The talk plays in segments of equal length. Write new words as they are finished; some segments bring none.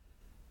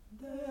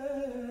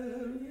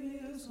There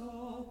is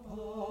a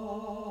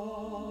balm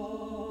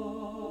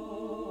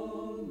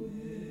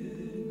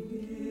in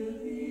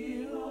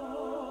Gilead.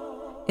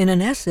 In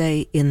an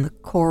essay in the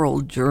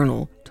Choral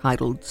Journal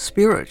titled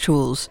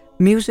Spirituals,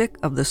 Music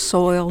of the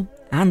Soil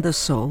and the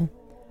Soul,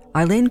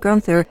 Eileen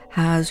Gunther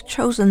has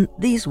chosen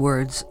these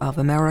words of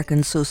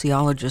American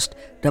sociologist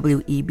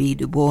W.E.B.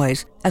 Du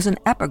Bois as an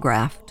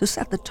epigraph to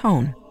set the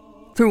tone.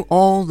 Through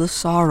all the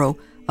sorrow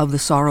of the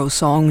sorrow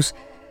songs,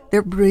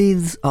 there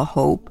breathes a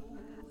hope,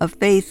 a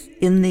faith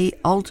in the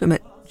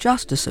ultimate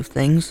justice of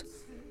things.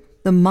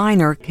 The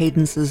minor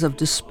cadences of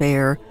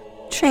despair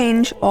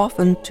change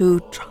often to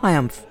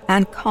triumph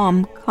and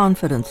calm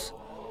confidence.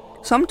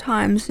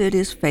 Sometimes it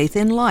is faith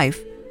in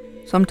life,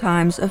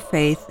 sometimes a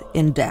faith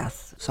in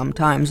death,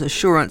 sometimes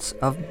assurance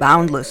of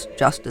boundless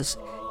justice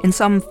in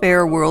some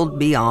fair world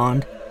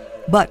beyond.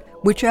 But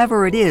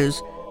whichever it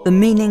is, the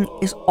meaning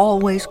is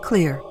always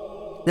clear,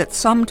 that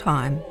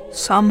sometime,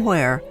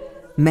 somewhere,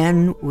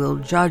 men will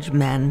judge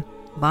men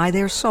by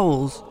their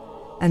souls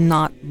and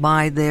not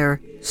by their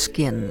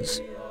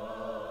skins.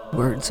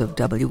 Words of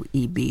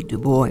W.E.B. Du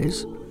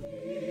Bois.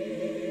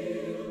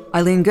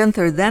 Eileen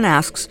Gunther then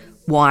asks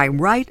why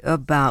write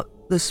about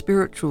the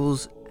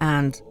spirituals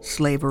and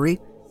slavery,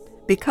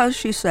 because,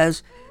 she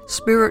says,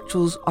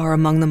 spirituals are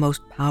among the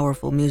most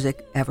powerful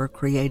music ever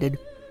created.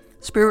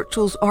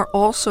 Spirituals are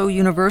also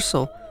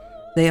universal.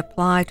 They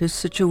apply to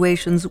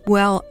situations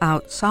well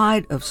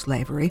outside of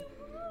slavery.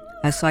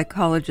 As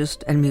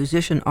psychologist and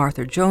musician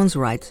Arthur Jones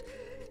writes,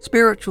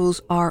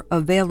 spirituals are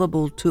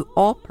available to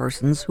all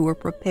persons who are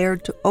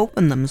prepared to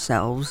open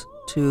themselves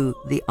to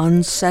the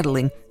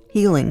unsettling,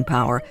 healing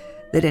power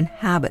that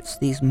inhabits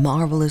these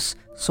marvelous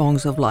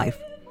songs of life.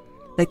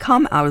 They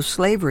come out of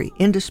slavery,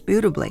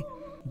 indisputably,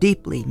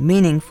 deeply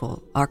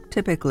meaningful,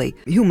 archetypically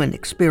human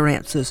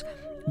experiences,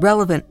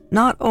 relevant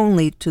not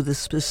only to the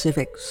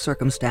specific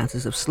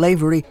circumstances of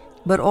slavery,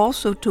 but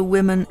also to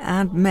women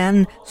and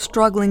men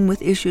struggling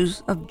with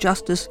issues of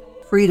justice,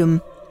 freedom,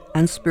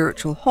 and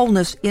spiritual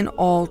wholeness in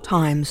all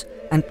times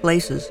and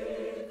places.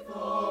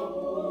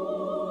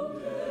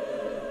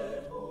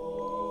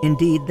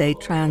 Indeed, they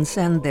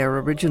transcend their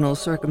original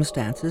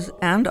circumstances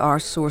and are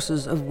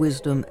sources of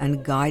wisdom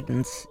and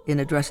guidance in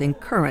addressing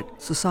current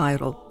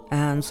societal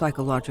and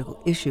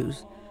psychological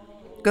issues.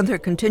 Gunther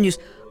continues,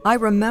 I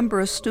remember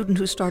a student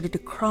who started to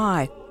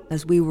cry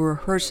as we were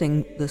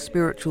rehearsing the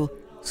spiritual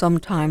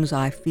Sometimes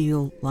I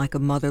Feel Like a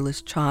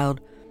Motherless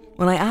Child.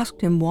 When I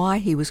asked him why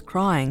he was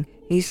crying,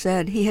 he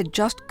said he had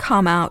just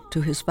come out to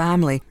his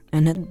family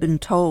and had been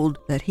told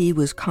that he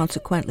was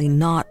consequently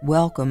not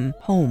welcome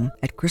home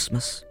at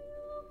Christmas.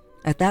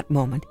 At that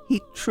moment,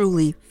 he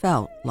truly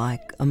felt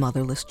like a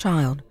motherless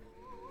child.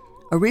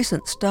 A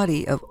recent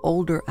study of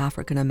older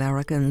African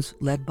Americans,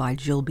 led by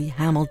Jill B.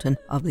 Hamilton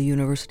of the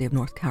University of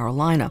North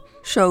Carolina,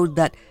 showed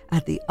that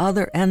at the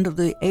other end of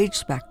the age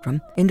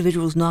spectrum,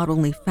 individuals not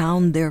only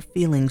found their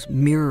feelings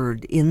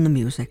mirrored in the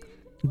music,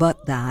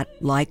 but that,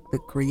 like the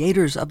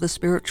creators of the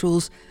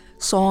spirituals,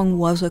 song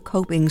was a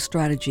coping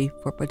strategy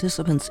for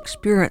participants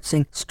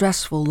experiencing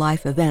stressful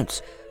life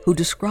events who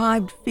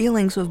described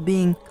feelings of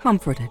being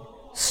comforted,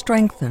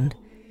 strengthened,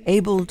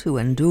 able to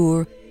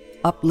endure,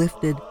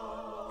 uplifted,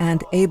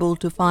 and able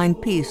to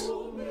find peace.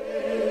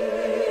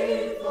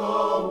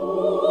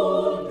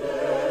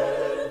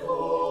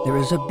 There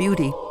is a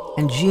beauty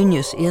and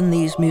genius in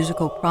these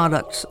musical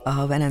products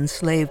of an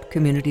enslaved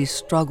community's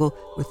struggle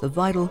with the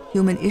vital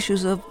human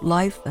issues of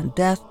life and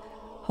death,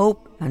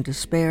 hope and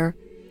despair,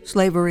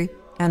 slavery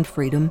and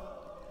freedom.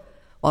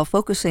 While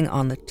focusing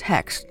on the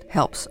text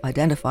helps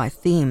identify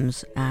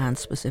themes and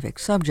specific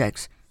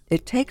subjects,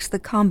 it takes the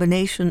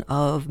combination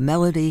of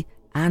melody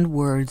and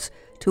words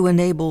to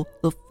enable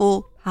the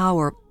full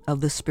power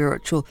of the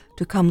spiritual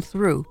to come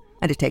through,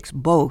 and it takes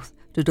both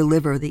to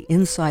deliver the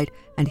insight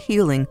and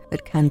healing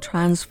that can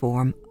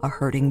transform a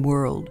hurting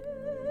world.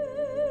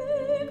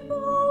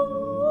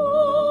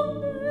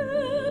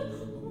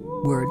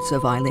 Words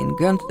of Eileen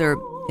Gunther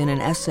in an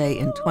essay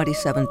in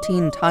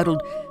 2017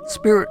 titled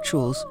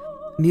Spirituals,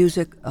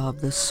 Music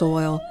of the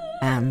Soil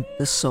and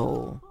the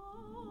Soul.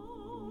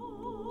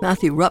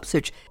 Matthew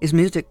Rupcich is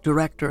music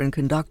director and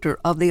conductor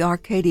of the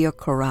Arcadia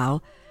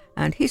Chorale,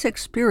 and he's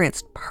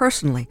experienced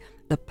personally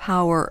the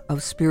power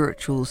of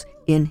spirituals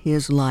in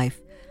his life.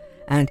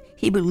 And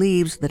he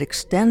believes that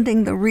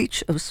extending the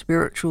reach of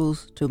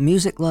spirituals to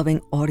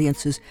music-loving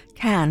audiences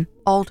can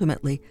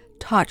ultimately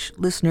touch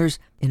listeners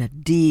in a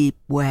deep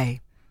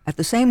way. At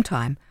the same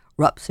time,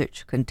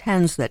 Rupcich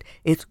contends that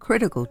it's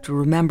critical to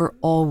remember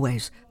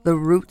always the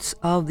roots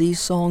of these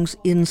songs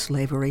in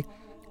slavery,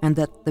 and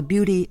that the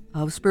beauty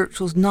of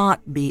spirituals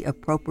not be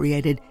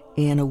appropriated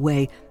in a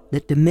way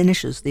that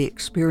diminishes the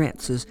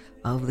experiences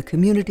of the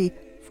community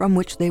from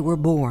which they were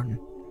born.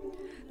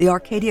 The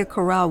Arcadia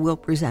Chorale will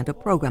present a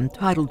program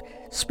titled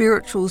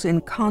Spirituals in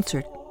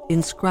Concert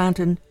in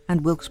Scranton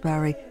and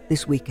Wilkes-Barre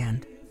this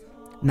weekend.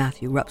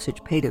 Matthew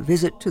Rupcich paid a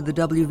visit to the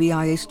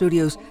WVIA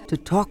studios to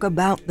talk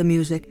about the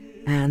music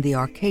and the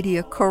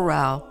Arcadia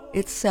Chorale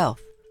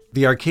itself.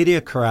 The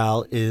Arcadia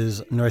Chorale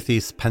is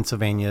Northeast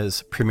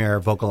Pennsylvania's premier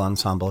vocal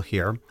ensemble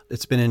here.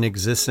 It's been in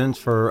existence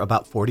for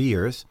about 40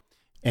 years,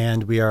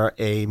 and we are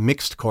a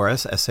mixed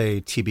chorus,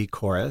 SATB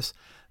chorus,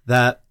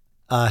 that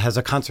has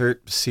a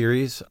concert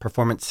series,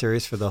 performance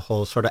series for the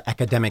whole sort of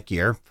academic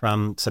year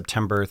from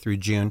September through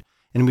June,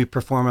 and we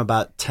perform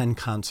about 10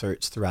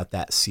 concerts throughout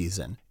that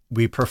season.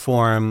 We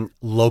perform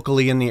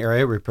locally in the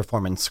area. We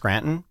perform in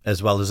Scranton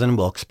as well as in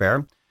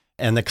Wilkes-Barre.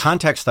 And the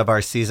context of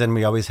our season,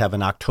 we always have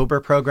an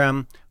October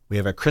program. We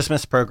have a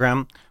Christmas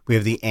program. We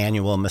have the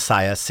annual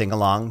Messiah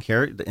sing-along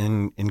here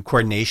in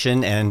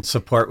coordination and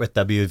support with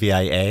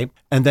WVIA.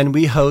 And then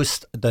we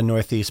host the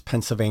Northeast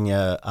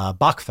Pennsylvania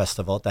Bach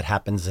Festival that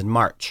happens in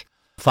March.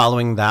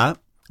 Following that,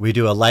 we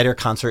do a lighter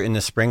concert in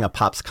the spring, a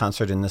pops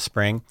concert in the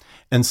spring.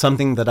 And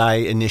something that I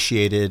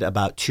initiated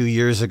about 2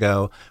 years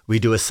ago, we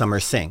do a summer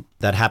sing.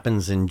 That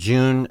happens in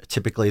June,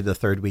 typically the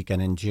third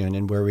weekend in June,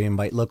 and where we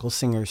invite local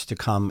singers to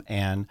come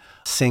and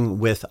sing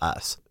with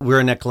us.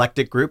 We're an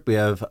eclectic group. We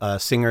have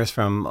singers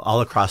from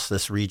all across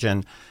this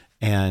region,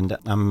 and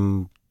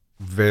I'm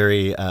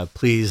very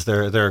pleased.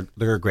 They're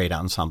a great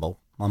ensemble.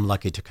 I'm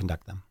lucky to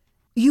conduct them.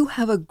 You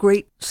have a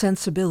great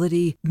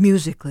sensibility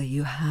musically.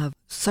 You have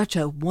such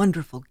a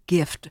wonderful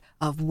gift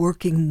of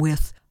working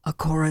with a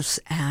chorus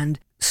and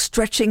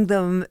stretching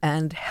them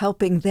and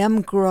helping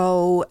them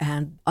grow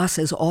and us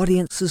as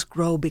audiences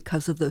grow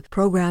because of the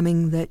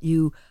programming that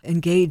you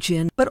engage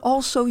in. But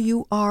also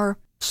you are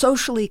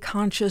socially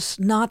conscious,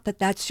 not that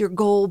that's your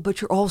goal,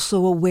 but you're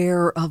also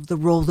aware of the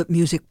role that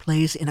music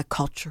plays in a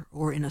culture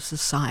or in a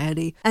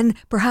society. And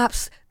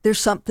perhaps there's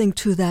something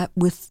to that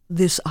with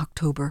this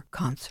October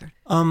concert.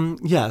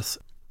 Yes.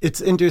 It's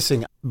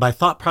interesting. My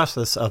thought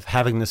process of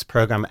having this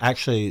program,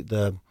 actually,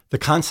 the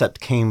concept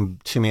came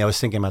to me. I was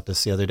thinking about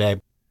this the other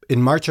day.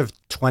 In March of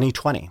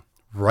 2020,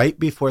 right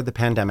before the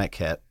pandemic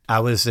hit, I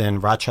was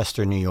in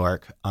Rochester, New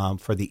York,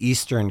 for the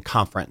Eastern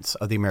Conference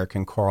of the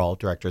American Choral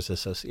Directors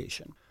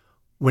Association.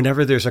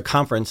 Whenever there's a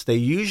conference, they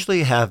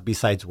usually have,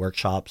 besides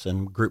workshops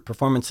and group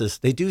performances,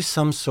 they do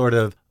some sort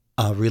of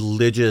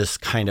religious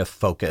kind of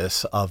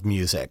focus of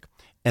music.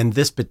 And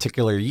this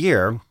particular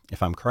year,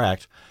 if I'm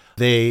correct,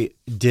 they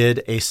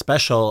did a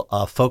special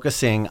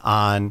focusing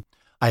on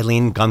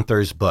Eileen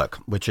Gunther's book,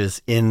 which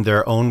is, in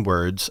their own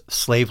words,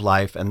 Slave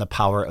Life and the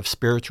Power of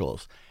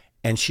Spirituals.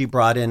 And she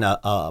brought in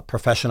a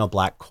professional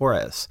Black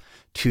chorus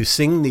to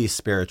sing these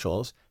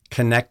spirituals,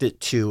 connect it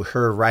to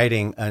her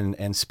writing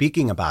and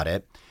speaking about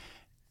it.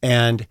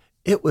 And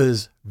it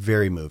was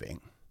very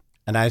moving.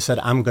 And I said,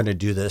 I'm going to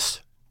do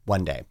this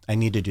one day. I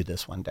need to do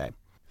this one day.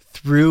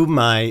 Through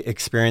my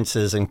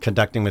experiences in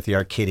conducting with the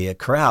Arcadia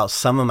Chorale,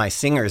 some of my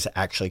singers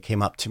actually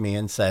came up to me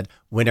and said,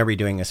 when are we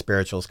doing a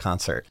spirituals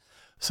concert?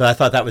 So I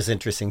thought that was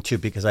interesting too,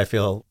 because I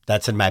feel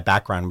that's in my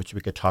background, which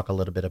we could talk a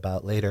little bit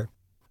about later.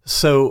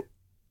 So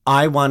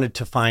I wanted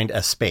to find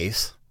a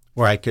space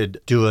where I could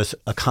do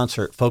a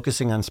concert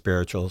focusing on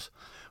spirituals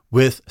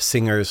with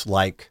singers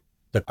like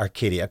the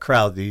Arcadia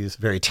Chorale, these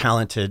very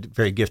talented,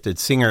 very gifted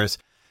singers,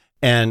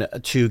 and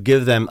to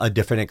give them a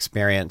different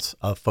experience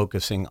of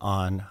focusing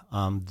on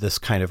this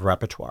kind of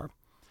repertoire.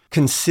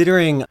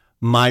 Considering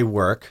my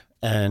work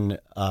and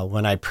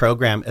when I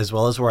program, as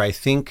well as where I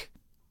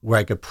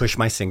could push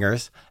my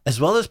singers, as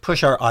well as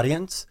push our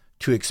audience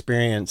to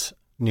experience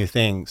new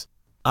things,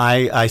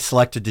 I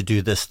selected to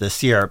do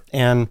this year.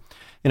 And,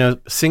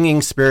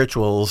 singing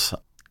spirituals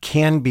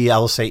can be, I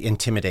will say,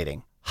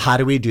 intimidating. How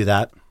do we do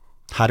that?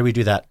 How do we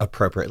do that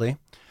appropriately?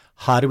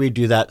 How do we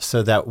do that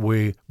so that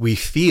we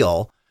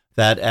feel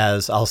that,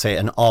 as I'll say,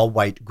 an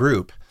all-white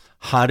group,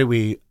 how do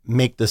we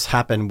make this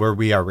happen where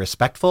we are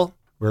respectful,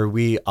 where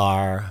we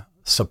are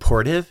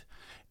supportive,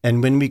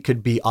 and when we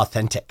could be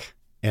authentic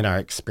in our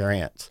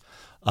experience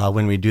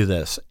when we do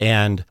this?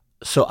 And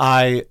so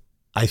I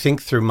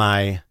think through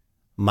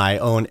my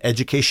own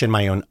education,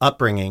 my own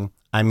upbringing,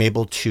 I'm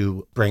able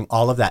to bring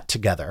all of that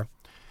together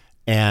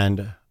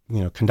and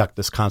conduct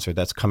this concert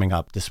that's coming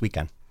up this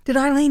weekend. Did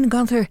Eileen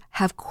Gunther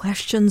have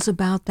questions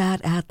about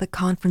that at the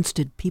conference?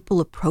 Did people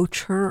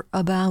approach her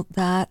about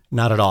that?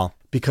 Not at all,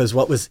 because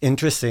what was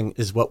interesting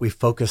is what we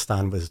focused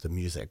on was the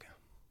music.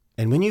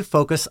 And when you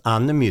focus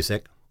on the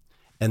music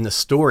and the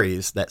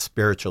stories that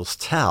spirituals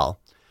tell,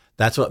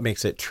 that's what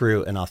makes it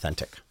true and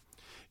authentic.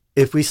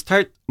 If we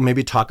start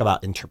maybe talk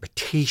about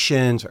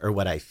interpretations or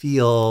what I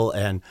feel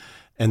and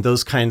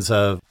those kinds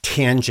of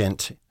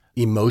tangent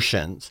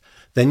emotions,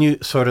 then you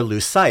sort of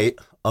lose sight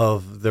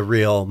of the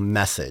real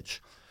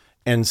message.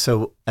 And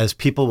so, as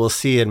people will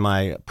see in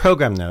my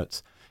program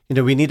notes,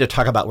 we need to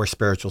talk about where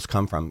spirituals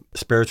come from.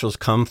 Spirituals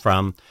come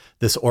from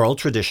this oral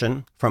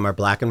tradition from our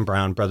Black and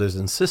brown brothers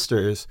and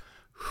sisters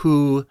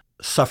who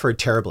suffered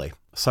terribly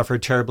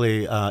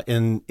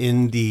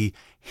in the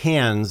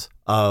hands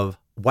of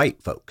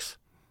white folks.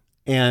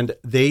 And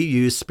they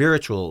use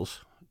spirituals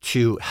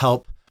to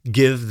help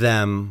give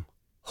them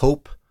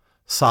hope,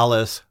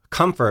 solace,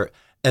 comfort,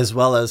 as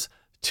well as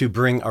to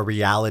bring a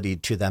reality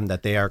to them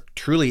that they are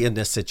truly in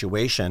this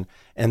situation.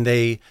 And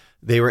they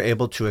were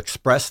able to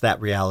express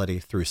that reality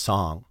through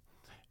song.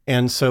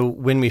 And so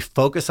when we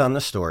focus on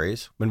the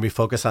stories, when we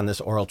focus on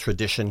this oral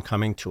tradition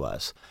coming to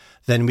us,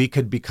 then we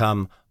could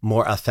become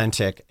more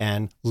authentic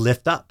and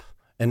lift up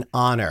and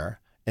honor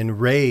and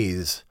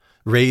raise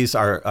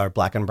our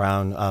Black and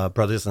brown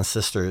brothers and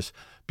sisters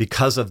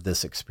because of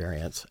this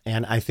experience.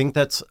 And I think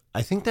that's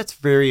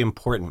very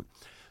important.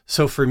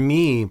 So for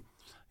me,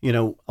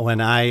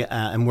 when I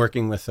am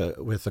working with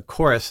a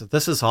chorus,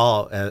 this is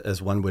all,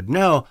 as one would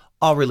know,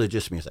 all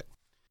religious music.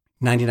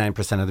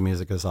 99% of the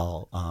music is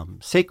all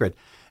sacred.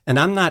 And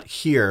I'm not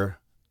here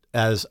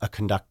as a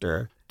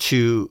conductor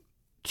to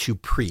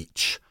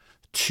preach,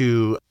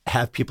 to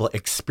have people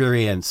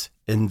experience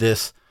in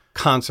this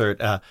concert,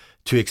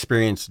 to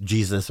experience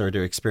Jesus or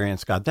to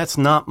experience God. That's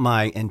not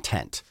my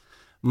intent.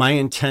 My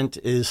intent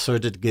is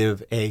sort of to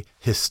give a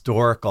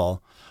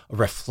historical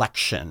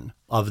reflection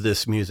of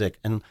this music.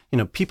 And,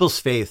 people's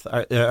faith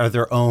are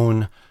their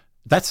own,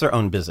 that's their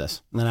own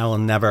business. And I will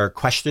never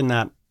question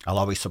that. I'll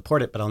always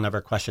support it, but I'll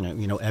never question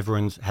it.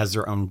 Everyone has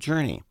their own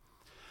journey.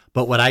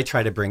 But what I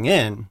try to bring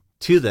in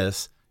to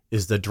this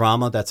is the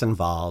drama that's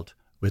involved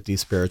with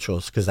these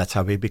spirituals, because that's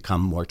how we become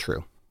more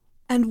true.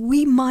 And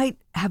we might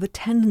have a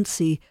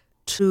tendency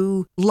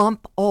to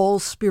lump all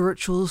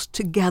spirituals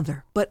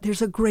together, but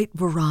there's a great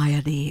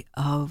variety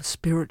of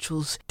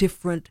spirituals,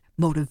 different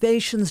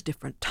motivations,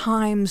 different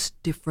times,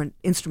 different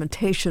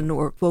instrumentation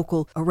or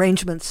vocal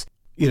arrangements.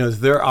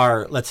 There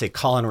are, let's say,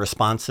 call and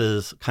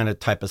responses kind of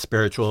type of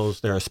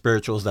spirituals. There are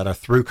spirituals that are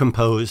through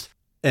composed.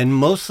 And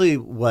mostly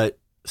what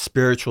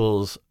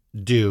spirituals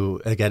do,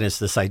 again, is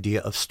this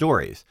idea of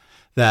stories,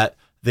 that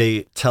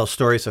they tell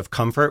stories of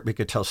comfort. We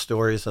could tell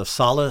stories of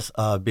solace,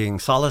 being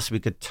solace.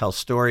 We could tell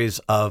stories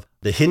of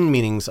the hidden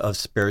meanings of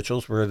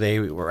spirituals, where they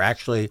were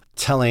actually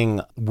telling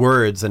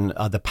words and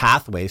the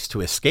pathways to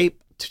escape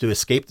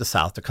the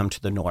South, to come to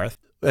the North.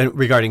 And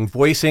regarding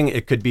voicing,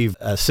 it could be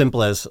as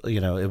simple as,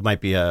 it might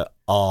be a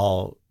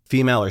all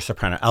female or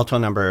soprano alto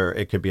number.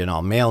 It could be an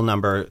all male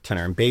number,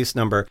 tenor and bass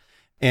number.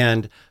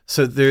 And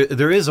so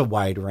there is a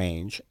wide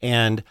range.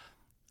 And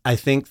I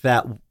think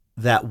that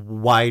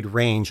wide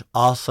range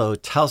also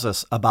tells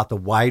us about the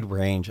wide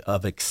range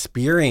of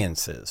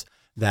experiences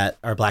that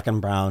our Black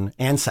and brown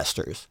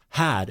ancestors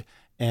had.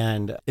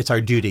 And it's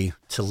our duty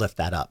to lift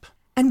that up.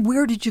 And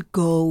where did you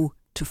go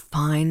to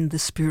find the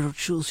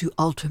spirituals you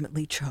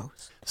ultimately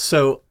chose?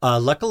 So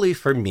luckily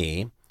for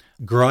me,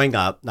 growing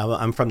up, now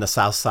I'm from the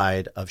south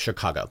side of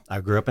Chicago. I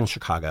grew up in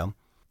Chicago.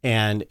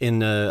 And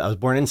I was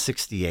born in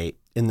 1968.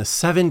 In the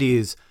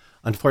 1970s,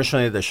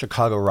 unfortunately, the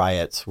Chicago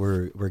riots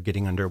were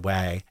getting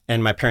underway,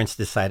 and my parents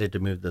decided to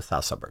move to the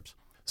south suburbs.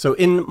 So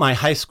in my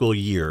high school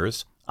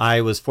years,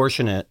 I was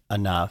fortunate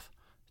enough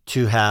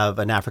to have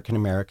an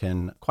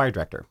African-American choir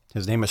director.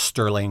 His name is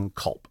Sterling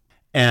Culp.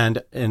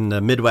 And in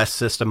the Midwest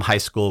system, high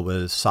school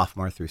was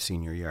sophomore through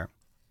senior year.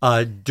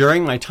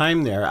 During my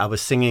time there, I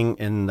was singing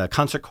in the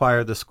concert choir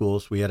of the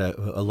schools. We had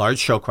a large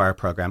show choir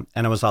program,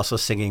 and I was also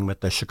singing with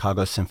the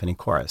Chicago Symphony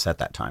Chorus at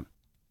that time.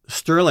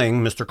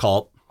 Sterling, Mr.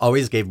 Culp,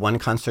 always gave one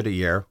concert a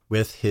year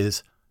with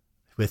his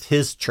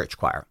church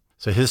choir.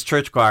 So his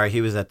church choir,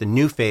 he was at the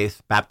New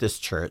Faith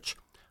Baptist Church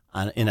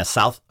in a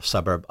south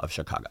suburb of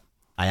Chicago.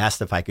 I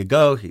asked if I could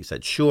go. He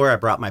said, sure. I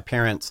brought my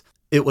parents.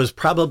 It was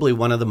probably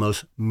one of the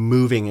most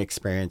moving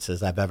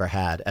experiences I've ever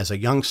had as a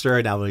youngster,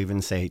 and I will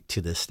even say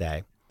to this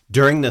day.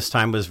 During this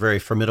time was very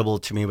formidable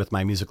to me with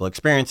my musical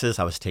experiences.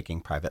 I was taking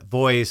private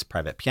voice,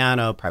 private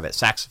piano, private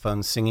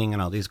saxophone, singing in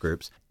all these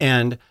groups.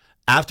 And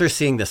after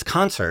seeing this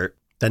concert,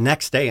 the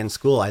next day in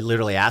school, I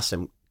literally asked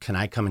him, can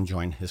I come and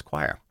join his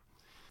choir?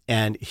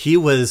 And he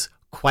was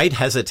quite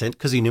hesitant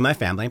because he knew my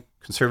family,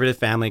 conservative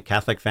family,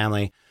 Catholic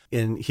family,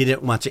 and he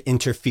didn't want to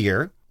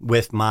interfere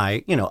with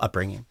my,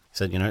 upbringing. He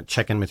said,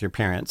 check in with your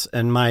parents.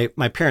 And my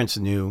parents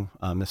knew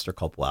Mr.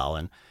 Culp well.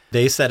 And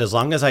they said, as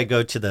long as I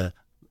go to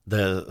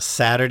the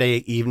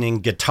Saturday evening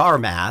guitar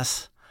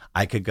mass,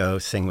 I could go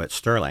sing with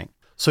Sterling.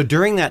 So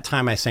during that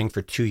time, I sang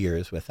for 2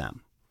 years with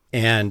them.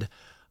 And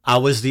I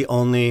was the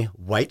only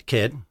white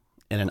kid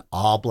in an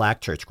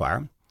all-black church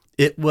choir.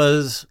 It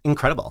was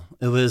incredible.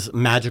 It was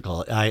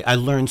magical. I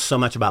learned so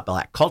much about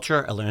Black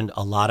culture. I learned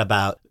a lot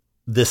about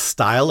this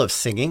style of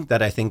singing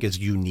that I think is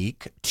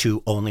unique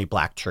to only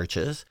Black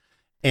churches.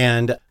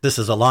 And this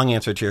is a long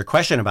answer to your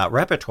question about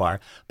repertoire,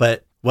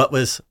 but what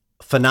was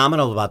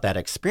phenomenal about that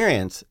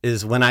experience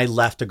is when I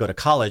left to go to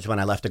college, when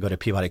I left to go to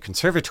Peabody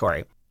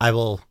Conservatory, I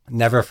will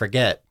never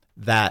forget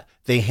that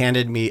they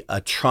handed me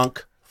a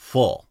trunk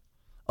full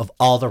of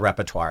all the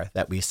repertoire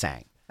that we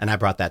sang. And I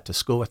brought that to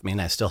school with me,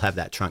 and I still have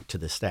that trunk to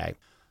this day.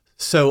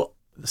 So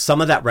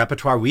some of that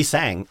repertoire we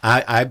sang,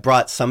 I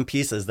brought some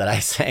pieces that I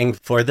sang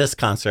for this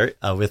concert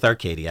with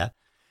Arcadia.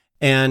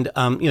 And,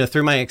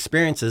 through my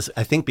experiences,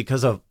 I think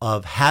because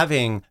of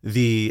having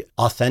the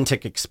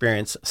authentic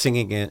experience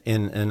singing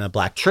in a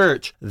Black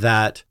church,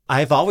 that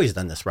I've always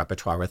done this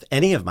repertoire with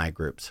any of my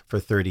groups for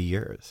 30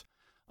 years.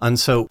 And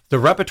so the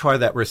repertoire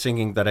that we're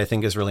singing that I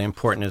think is really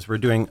important is we're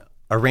doing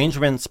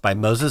arrangements by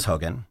Moses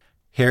Hogan,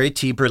 Harry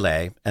T.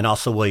 Burleigh, and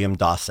also William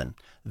Dawson.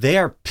 They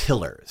are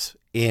pillars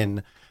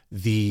in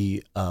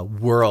the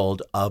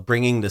world of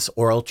bringing this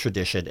oral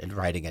tradition and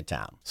writing it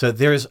down. So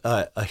there's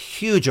a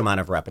huge amount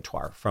of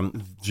repertoire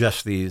from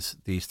just these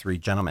three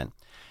gentlemen.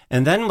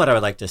 And then what I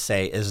would like to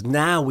say is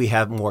now we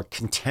have more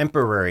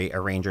contemporary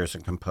arrangers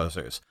and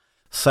composers,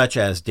 such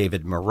as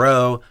David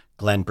Moreau,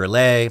 Glenn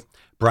Burleigh,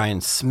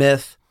 Brian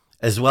Smith,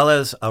 as well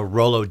as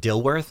Rollo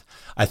Dilworth.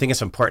 I think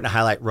it's important to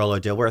highlight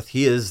Rollo Dilworth.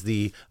 He is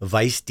the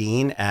vice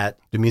dean at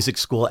the music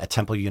school at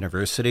Temple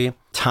University.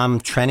 Tom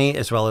Trenny,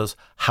 as well as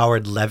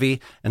Howard Levy,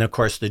 and of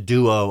course the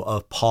duo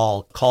of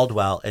Paul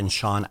Caldwell and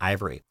Sean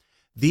Ivory.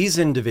 These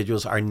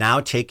individuals are now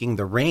taking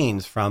the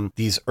reins from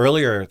these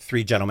earlier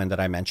three gentlemen that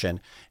I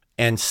mentioned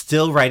and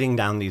still writing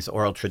down these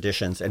oral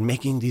traditions and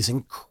making these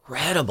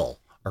incredible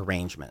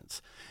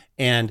arrangements.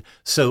 And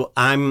so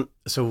I'm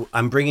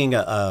bringing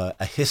a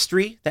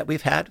history that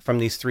we've had from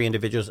these three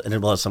individuals, and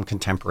as well as some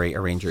contemporary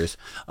arrangers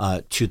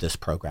to this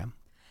program.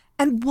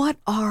 And what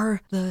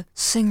are the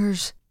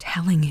singers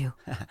telling you?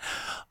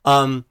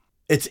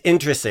 It's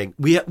interesting.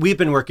 We've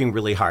been working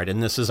really hard,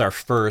 and this is our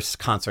first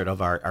concert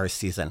of our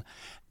season.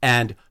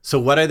 And so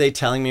what are they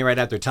telling me right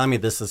now? They're telling me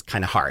this is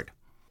kind of hard.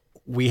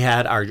 We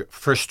had our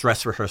first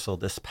dress rehearsal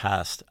this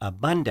past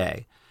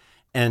Monday.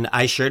 And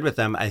I shared with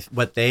them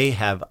what they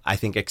have, I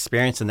think,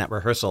 experienced in that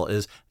rehearsal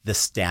is the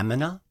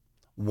stamina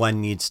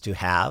one needs to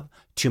have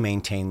to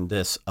maintain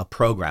a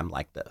program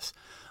like this.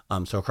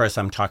 So, of course,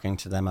 I'm talking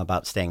to them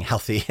about staying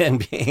healthy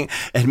and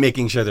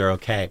making sure they're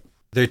okay.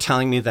 They're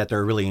telling me that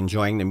they're really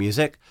enjoying the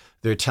music.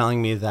 They're telling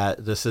me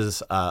that this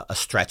is a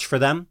stretch for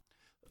them.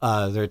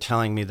 They're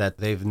telling me that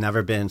they've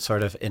never been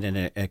sort of in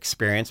an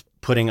experience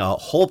putting a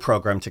whole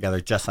program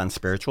together just on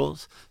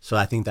spirituals. So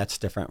I think that's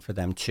different for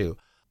them, too.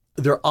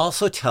 They're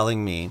also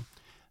telling me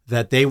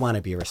that they want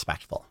to be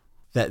respectful,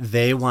 that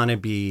they want to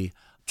be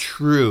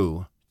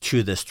true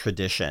to this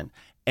tradition.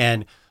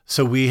 And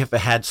so we have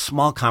had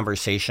small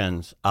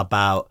conversations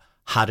about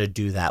how to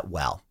do that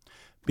well,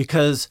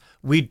 because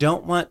we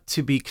don't want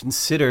to be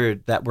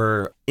considered that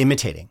we're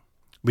imitating.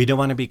 We don't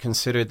want to be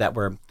considered that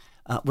we're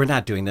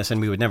not doing this, and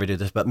we would never do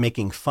this, but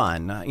making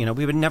fun.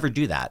 We would never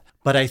do that.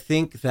 But I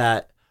think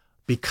that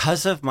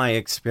because of my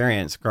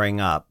experience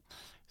growing up,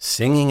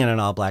 singing in an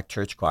all-black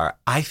church choir,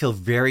 I feel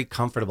very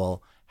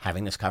comfortable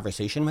having this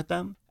conversation with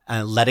them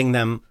and letting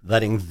them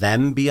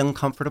be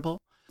uncomfortable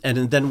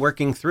and then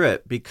working through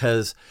it,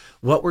 because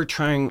what we're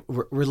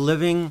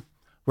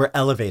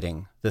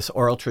elevating this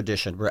oral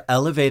tradition. We're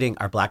elevating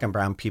our Black and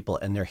brown people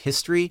and their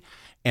history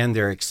and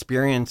their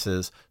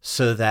experiences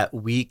so that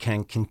we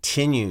can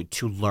continue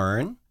to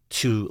learn,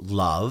 to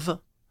love,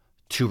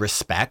 to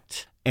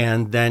respect,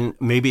 and then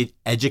maybe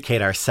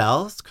educate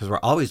ourselves, because we're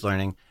always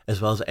learning, as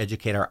well as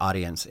educate our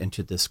audience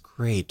into this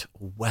great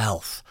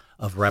wealth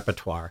of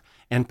repertoire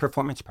and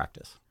performance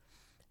practice.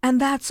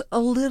 And that's a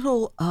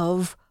little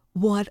of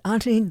what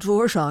Antonin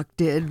Dvorak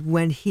did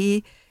when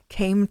he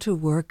came to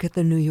work at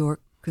the New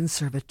York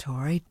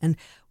Conservatory and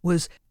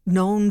was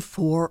known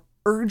for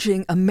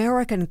urging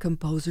American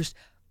composers,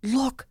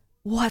 look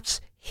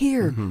what's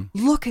here,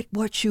 look at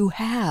what you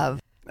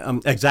have.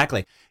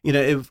 Exactly.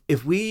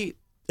 If we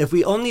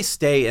only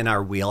stay in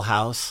our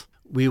wheelhouse,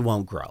 we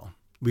won't grow.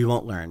 We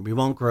won't learn. We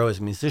won't grow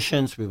as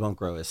musicians. We won't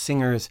grow as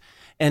singers.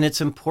 And it's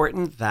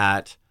important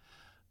that,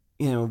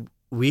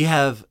 we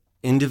have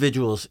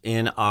individuals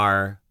in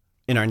our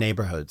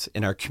neighborhoods,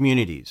 in our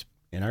communities,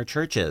 in our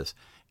churches,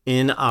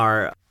 in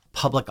our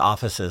public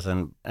offices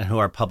and who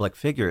are public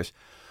figures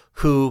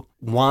who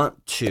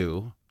want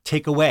to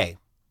take away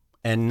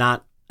and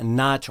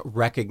not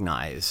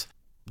recognize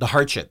the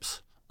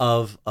hardships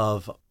of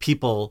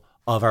people,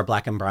 of our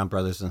Black and brown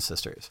brothers and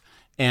sisters.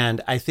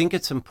 And I think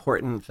it's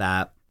important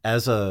that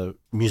as a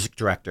music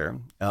director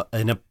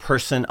and a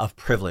person of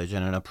privilege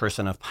and a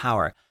person of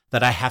power,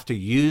 that I have to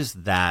use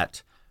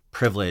that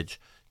privilege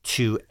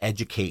to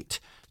educate,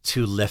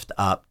 to lift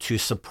up, to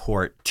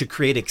support, to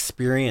create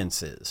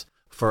experiences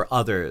for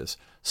others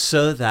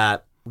so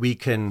that we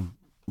can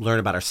learn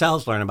about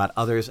ourselves, learn about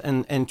others,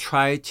 and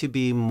try to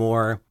be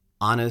more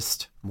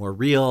honest, more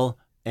real,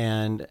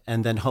 and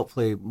then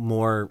hopefully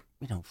more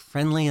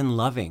friendly and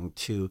loving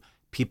to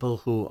people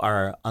who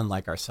are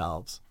unlike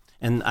ourselves.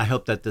 And I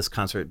hope that this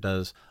concert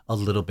does a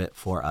little bit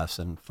for us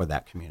and for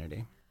that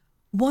community.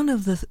 One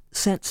of the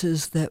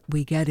senses that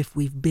we get if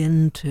we've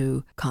been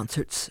to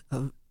concerts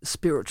of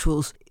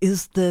spirituals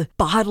is the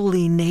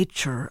bodily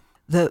nature.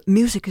 The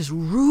music is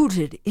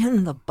rooted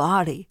in the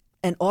body,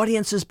 and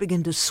audiences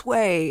begin to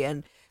sway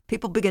and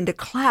people begin to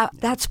clap.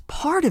 That's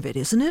part of it,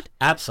 isn't it?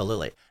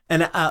 Absolutely.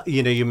 And,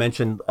 you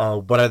mentioned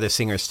what are the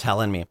singers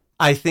telling me?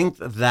 I think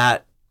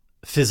that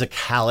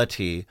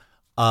physicality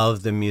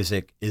of the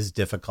music is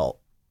difficult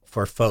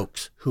for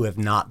folks who have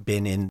not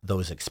been in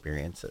those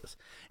experiences.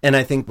 And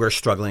I think we're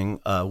struggling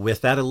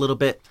with that a little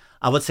bit.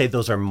 I would say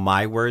those are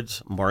my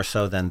words more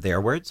so than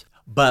their words.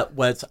 But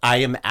I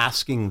am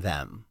asking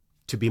them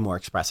to be more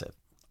expressive.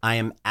 I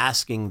am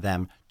asking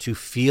them to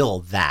feel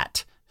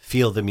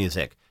the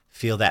music,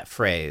 feel that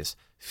phrase,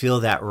 feel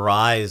that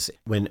rise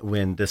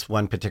when this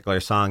one particular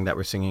song that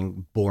we're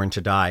singing, Born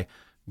to Die,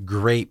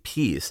 great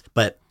piece.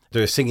 But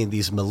they're singing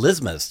these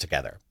melismas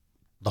together.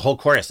 The whole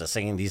chorus is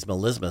singing these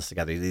melismas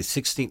together, these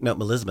 16-note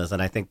melismas,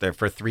 and I think they're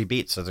for 3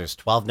 beats, so there's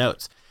 12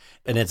 notes.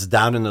 And it's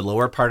down in the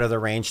lower part of the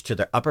range to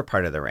the upper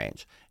part of the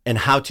range. And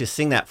how to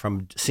sing that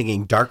from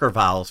singing darker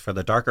vowels for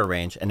the darker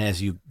range, and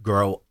as you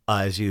grow,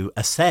 as you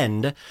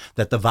ascend,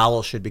 that the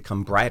vowels should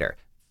become brighter.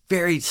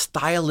 Very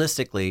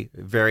stylistically,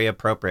 very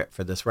appropriate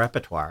for this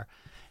repertoire.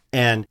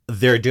 And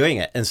they're doing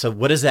it. And so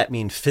what does that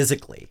mean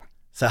physically?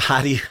 So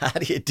how do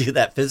you do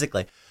that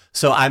physically?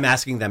 So I'm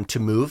asking them to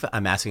move.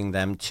 I'm asking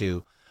them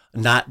to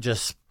not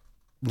just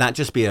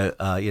be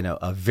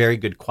a very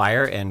good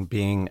choir and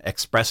being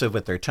expressive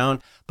with their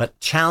tone, but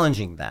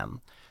challenging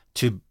them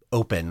to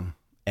open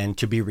and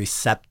to be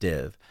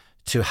receptive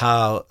to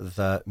how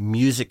the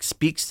music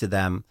speaks to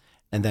them,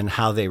 and then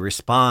how they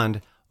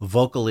respond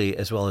vocally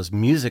as well as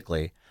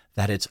musically,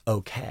 that it's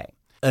okay.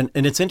 And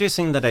it's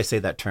interesting that I say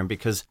that term,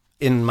 because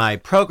in my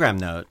program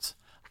notes,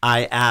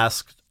 I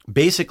asked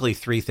basically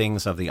 3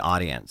 things of the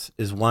audience.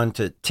 Is one,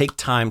 to take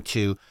time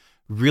to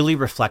really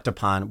reflect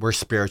upon where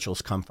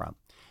spirituals come from.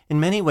 In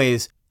many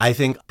ways, I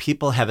think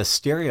people have a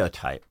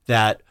stereotype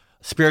that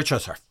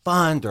spirituals are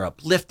fun, they're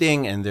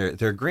uplifting, and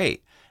they're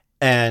great,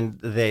 and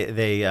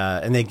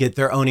they get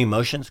their own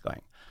emotions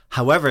going.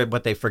 However,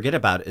 what they forget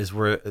about is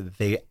where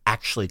they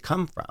actually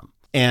come from,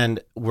 and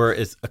where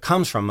it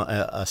comes from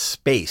a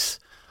space,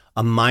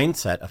 a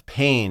mindset of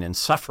pain and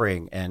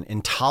suffering and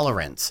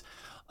intolerance,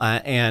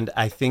 and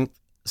I think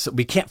so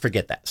we can't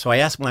forget that. So I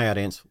ask my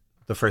audience,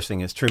 the first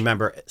thing is to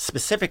remember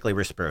specifically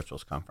where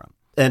spirituals come from.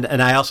 And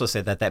I also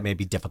say that may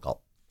be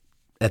difficult,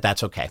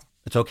 that's okay.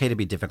 It's okay to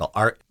be difficult.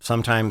 Art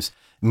sometimes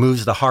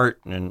moves the heart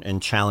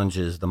and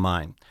challenges the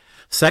mind.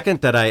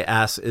 Second that I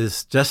ask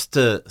is just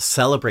to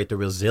celebrate the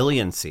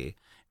resiliency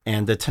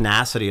and the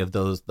tenacity of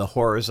the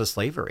horrors of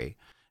slavery,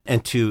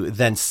 and to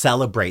then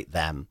celebrate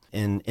them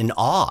in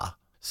awe,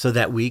 so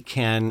that we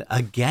can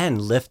again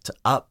lift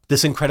up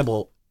this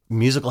incredible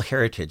musical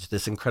heritage,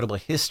 this incredible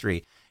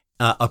history,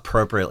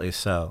 appropriately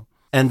so.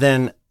 And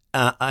then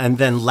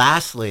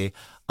lastly,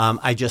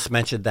 I just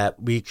mentioned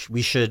that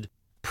we should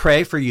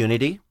pray for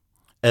unity,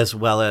 as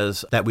well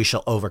as that we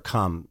shall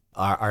overcome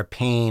our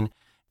pain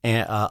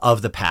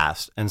of the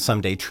past, and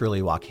someday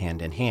truly walk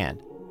hand in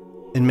hand.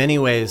 In many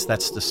ways,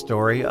 that's the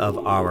story of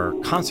our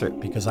concert,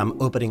 because I'm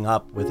opening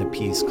up with a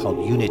piece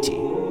called Unity,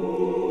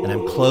 and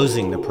I'm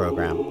closing the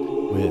program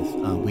with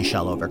We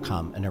Shall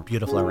Overcome, and a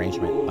beautiful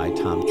arrangement by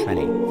Tom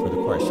Trenny for the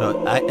chorus.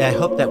 So I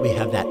hope that we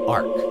have that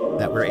arc,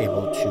 that we're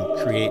able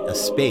to create a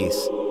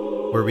space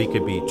where we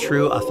could be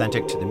true,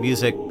 authentic to the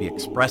music, be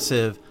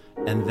expressive,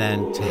 and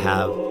then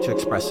to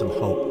express some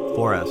hope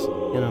for us,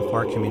 for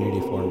our community,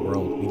 for our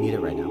world. We need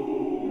it right now.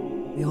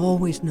 We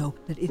always know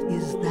that it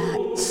is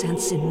that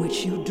sense in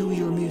which you do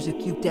your music.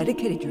 You've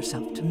dedicated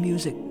yourself to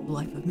music, the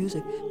life of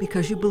music,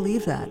 because you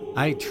believe that.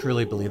 I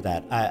truly believe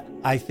that.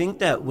 I think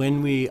that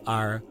when we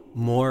are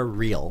more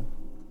real,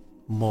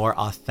 more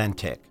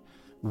authentic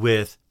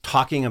with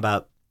talking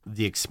about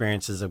the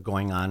experiences of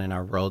going on in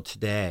our world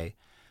today,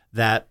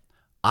 that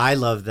I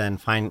love then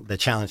find the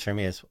challenge for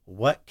me is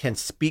what can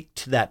speak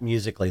to that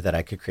musically that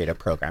I could create a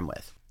program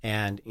with.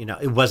 And,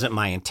 it wasn't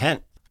my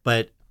intent,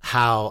 but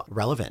how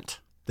relevant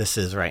this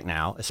is right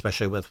now,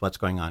 especially with what's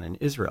going on in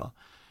Israel.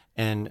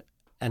 And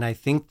I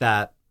think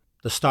that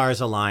the stars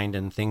aligned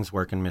and things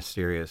work in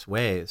mysterious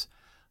ways.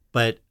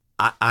 But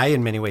I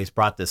in many ways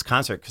brought this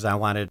concert because I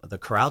wanted the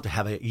chorale to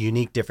have a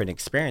unique, different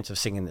experience of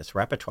singing this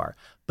repertoire,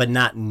 but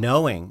not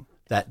knowing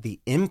that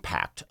the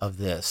impact of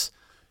this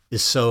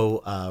is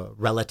so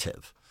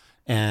relative.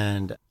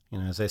 And,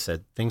 as I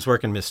said, things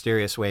work in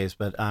mysterious ways,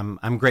 but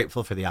I'm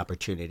grateful for the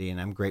opportunity, and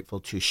I'm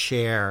grateful to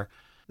share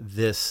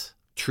this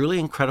truly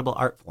incredible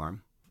art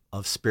form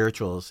of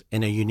spirituals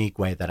in a unique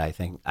way that I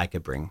think I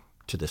could bring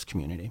to this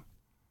community.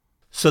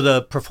 So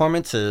the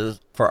performances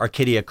for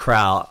Arcadia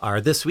Chorale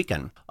are this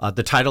weekend.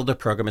 The title of the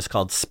program is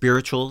called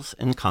Spirituals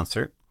in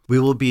Concert. We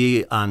will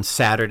be on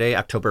Saturday,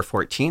 October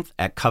 14th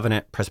at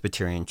Covenant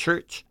Presbyterian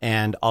Church.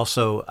 And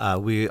also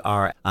we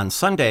are on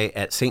Sunday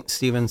at St.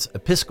 Stephen's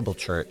Episcopal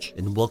Church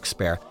in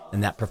Wilkes-Barre,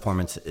 and that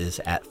performance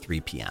is at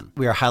 3 p.m.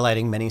 We are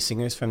highlighting many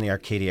singers from the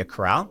Arcadia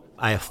Chorale.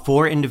 I have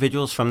 4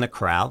 individuals from the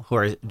chorale who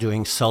are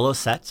doing solo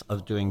sets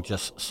of doing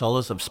just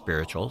solos of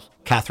spirituals.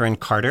 Catherine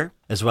Carter,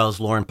 as well as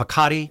Lauren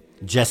Picotti,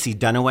 Jesse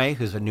Dunaway,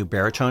 who's a new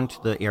baritone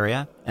to the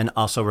area, and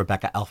also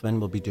Rebecca Elfman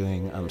will be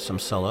doing some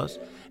solos.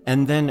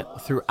 And then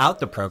throughout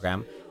the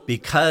program,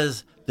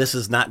 because this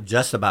is not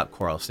just about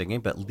choral singing,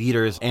 but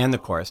leaders and the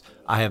chorus,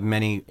 I have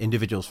many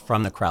individuals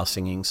from the chorale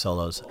singing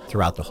solos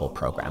throughout the whole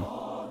program.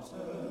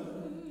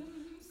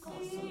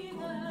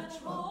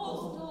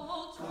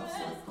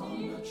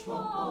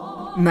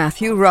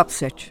 Matthew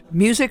Rupcich,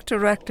 music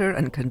director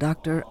and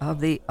conductor of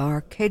the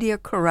Arcadia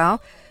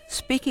Chorale,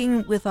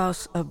 speaking with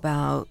us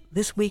about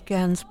this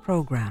weekend's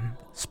program,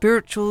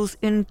 Spirituals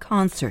in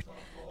Concert,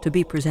 to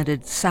be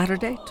presented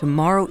Saturday,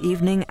 tomorrow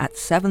evening at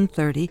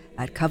 7:30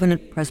 at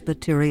Covenant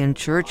Presbyterian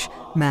Church,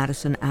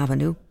 Madison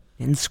Avenue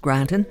in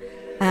Scranton,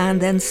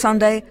 and then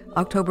Sunday,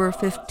 October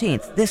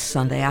 15th, this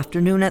Sunday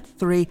afternoon at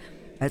 3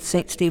 at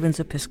St. Stephen's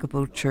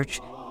Episcopal Church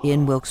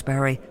in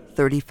Wilkes-Barre,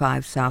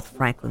 35 South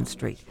Franklin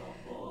Street.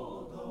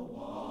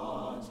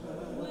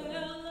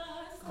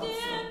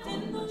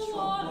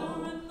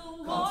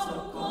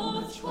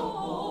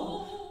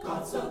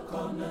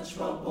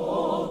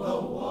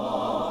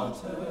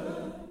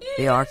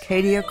 The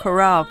Arcadia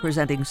Chorale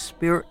presenting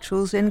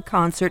Spirituals in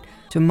Concert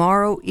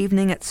tomorrow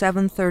evening at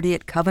 7:30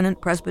 at Covenant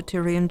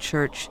Presbyterian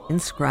Church in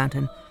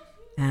Scranton,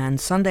 and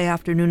Sunday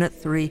afternoon at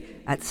 3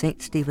 at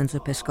St. Stephen's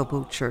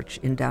Episcopal Church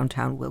in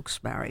downtown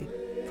Wilkes-Barre.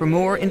 For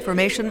more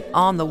information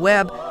on the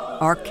web,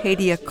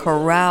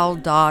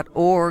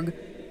 arcadiachorale.org,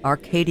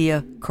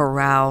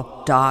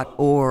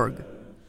 arcadiachorale.org.